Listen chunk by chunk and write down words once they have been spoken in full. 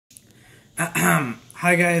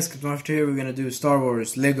Hi guys, Kutmafter here. We're gonna do Star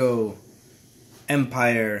Wars Lego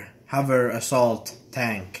Empire Hover Assault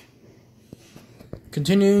Tank.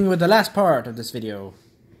 Continuing with the last part of this video.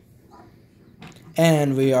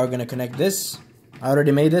 And we are gonna connect this. I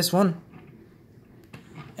already made this one.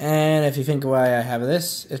 And if you think why I have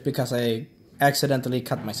this, it's because I accidentally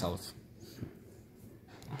cut myself.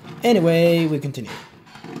 Anyway, we continue.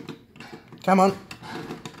 Come on.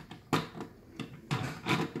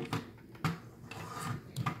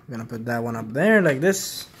 I'm gonna put that one up there like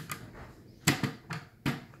this.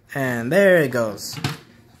 And there it goes.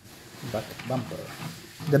 Back bumper.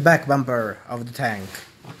 The back bumper of the tank.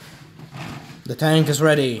 The tank is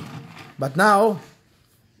ready. But now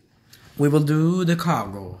we will do the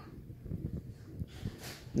cargo.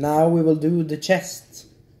 Now we will do the chest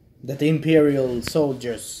that the imperial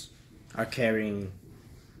soldiers are carrying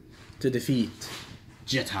to defeat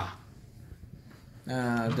Jedha.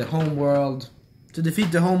 The home world. To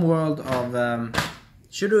defeat the home world of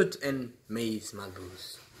Shurut and Maze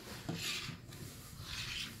Malbus.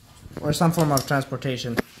 Or some form of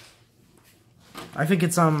transportation. I think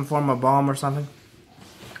it's some form of bomb or something.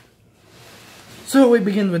 So we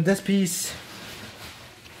begin with this piece.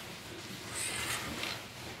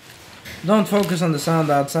 Don't focus on the sound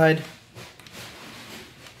outside.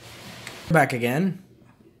 Back again.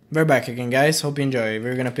 We're back again, guys. Hope you enjoy.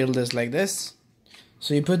 We're gonna build this like this.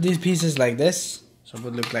 So you put these pieces like this, so it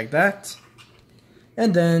would look like that.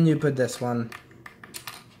 And then you put this one.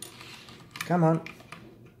 Come on.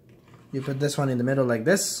 You put this one in the middle like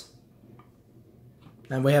this.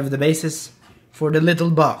 And we have the basis for the little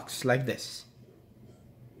box like this.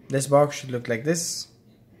 This box should look like this.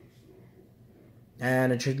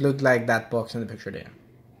 And it should look like that box in the picture there.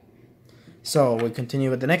 So we continue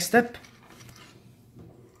with the next step,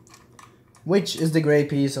 which is the gray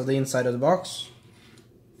piece of the inside of the box.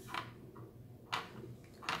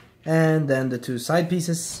 And then the two side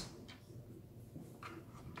pieces,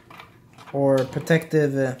 or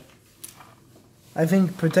protective, I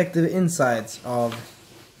think protective insides of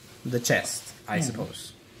the chest, I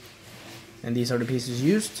suppose. And these are the pieces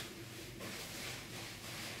used.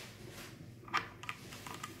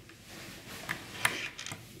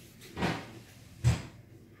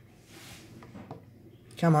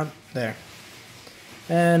 Come on, there.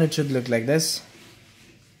 And it should look like this.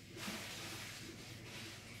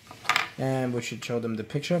 And we should show them the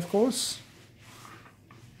picture, of course.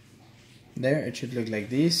 There, it should look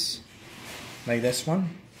like this. Like this one.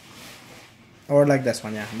 Or like this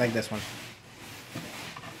one, yeah, like this one.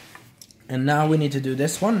 And now we need to do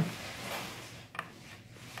this one.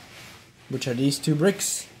 Which are these two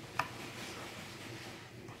bricks.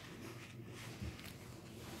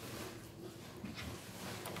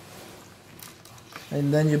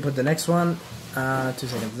 And then you put the next one. 2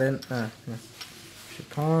 seconds, then yeah. Should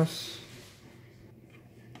pause.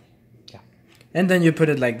 Yeah. And then you put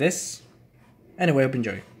it like this. Anyway, hope you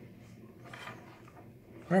enjoy.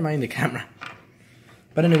 Where am I in the camera?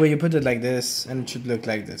 But anyway, you put it like this, and it should look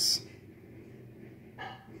like this.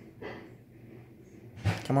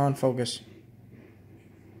 Come on, focus.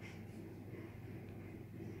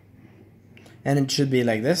 And it should be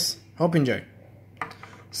like this. Hope you enjoy.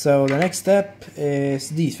 So the next step is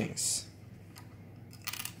these things.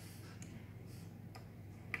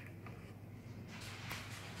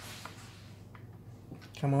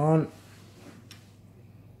 Come on.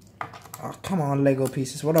 Oh, come on, Lego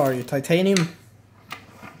pieces. What are you, titanium?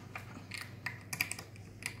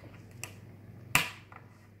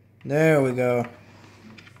 There we go.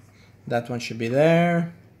 That one should be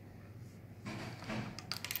there.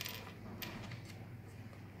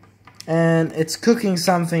 And it's cooking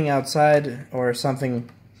something outside or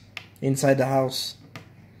something inside the house.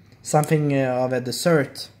 Something of a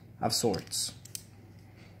dessert of sorts.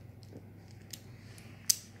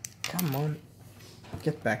 Come on.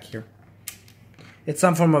 Get back here. It's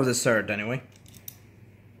some form of dessert anyway.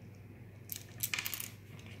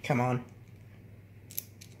 Come on.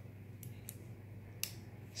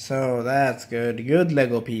 So that's good. Good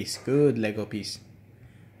Lego piece. Good Lego piece.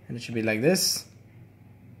 And it should be like this.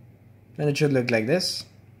 And it should look like this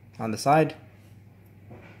on the side.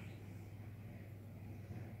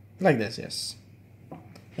 Like this, yes.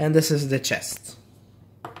 And this is the chest.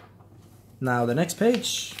 Now the next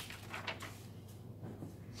page.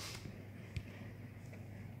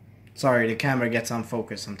 Sorry, the camera gets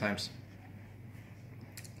unfocused sometimes.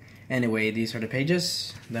 Anyway, these are the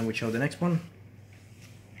pages. Then we show the next one,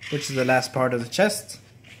 which is the last part of the chest.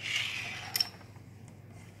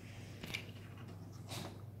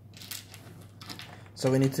 So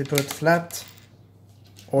we need to put flat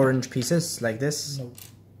orange pieces like this. No.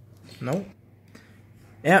 No.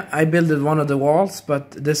 Yeah, I built one of the walls,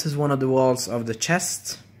 but this is one of the walls of the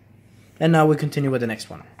chest. And now we continue with the next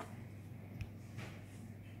one.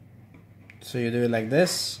 So you do it like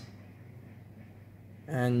this.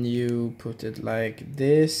 And you put it like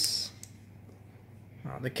this.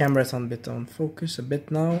 Oh, the camera is on a bit on focus a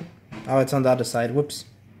bit now. Oh, it's on the other side. Whoops.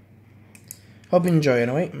 Hope you enjoy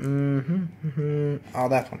anyway. Oh,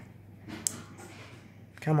 that one.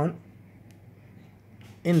 Come on.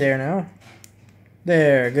 In there now.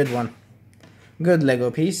 There, good one. Good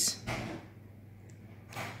Lego piece.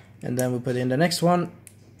 And then we put in the next one.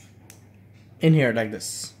 In here like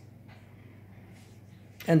this.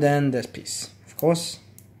 And then this piece, of course.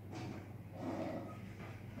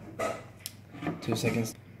 2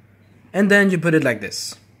 seconds. And then you put it like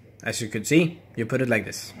this. As you could see, you put it like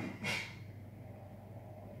this.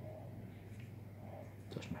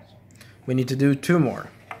 We need to do 2 more.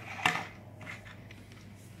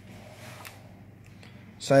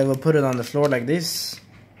 So I will put it on the floor like this.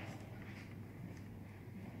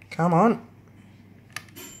 Come on.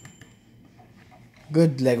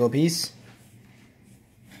 Good Lego piece.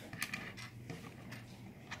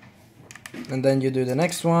 And then you do the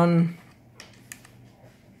next one.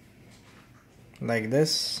 Like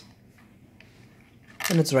this.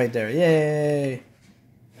 And it's right there. Yay!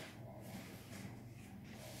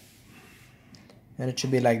 And it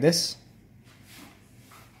should be like this.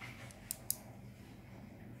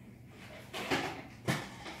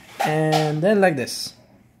 And then like this.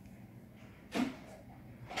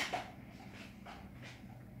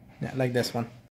 Yeah, like this one.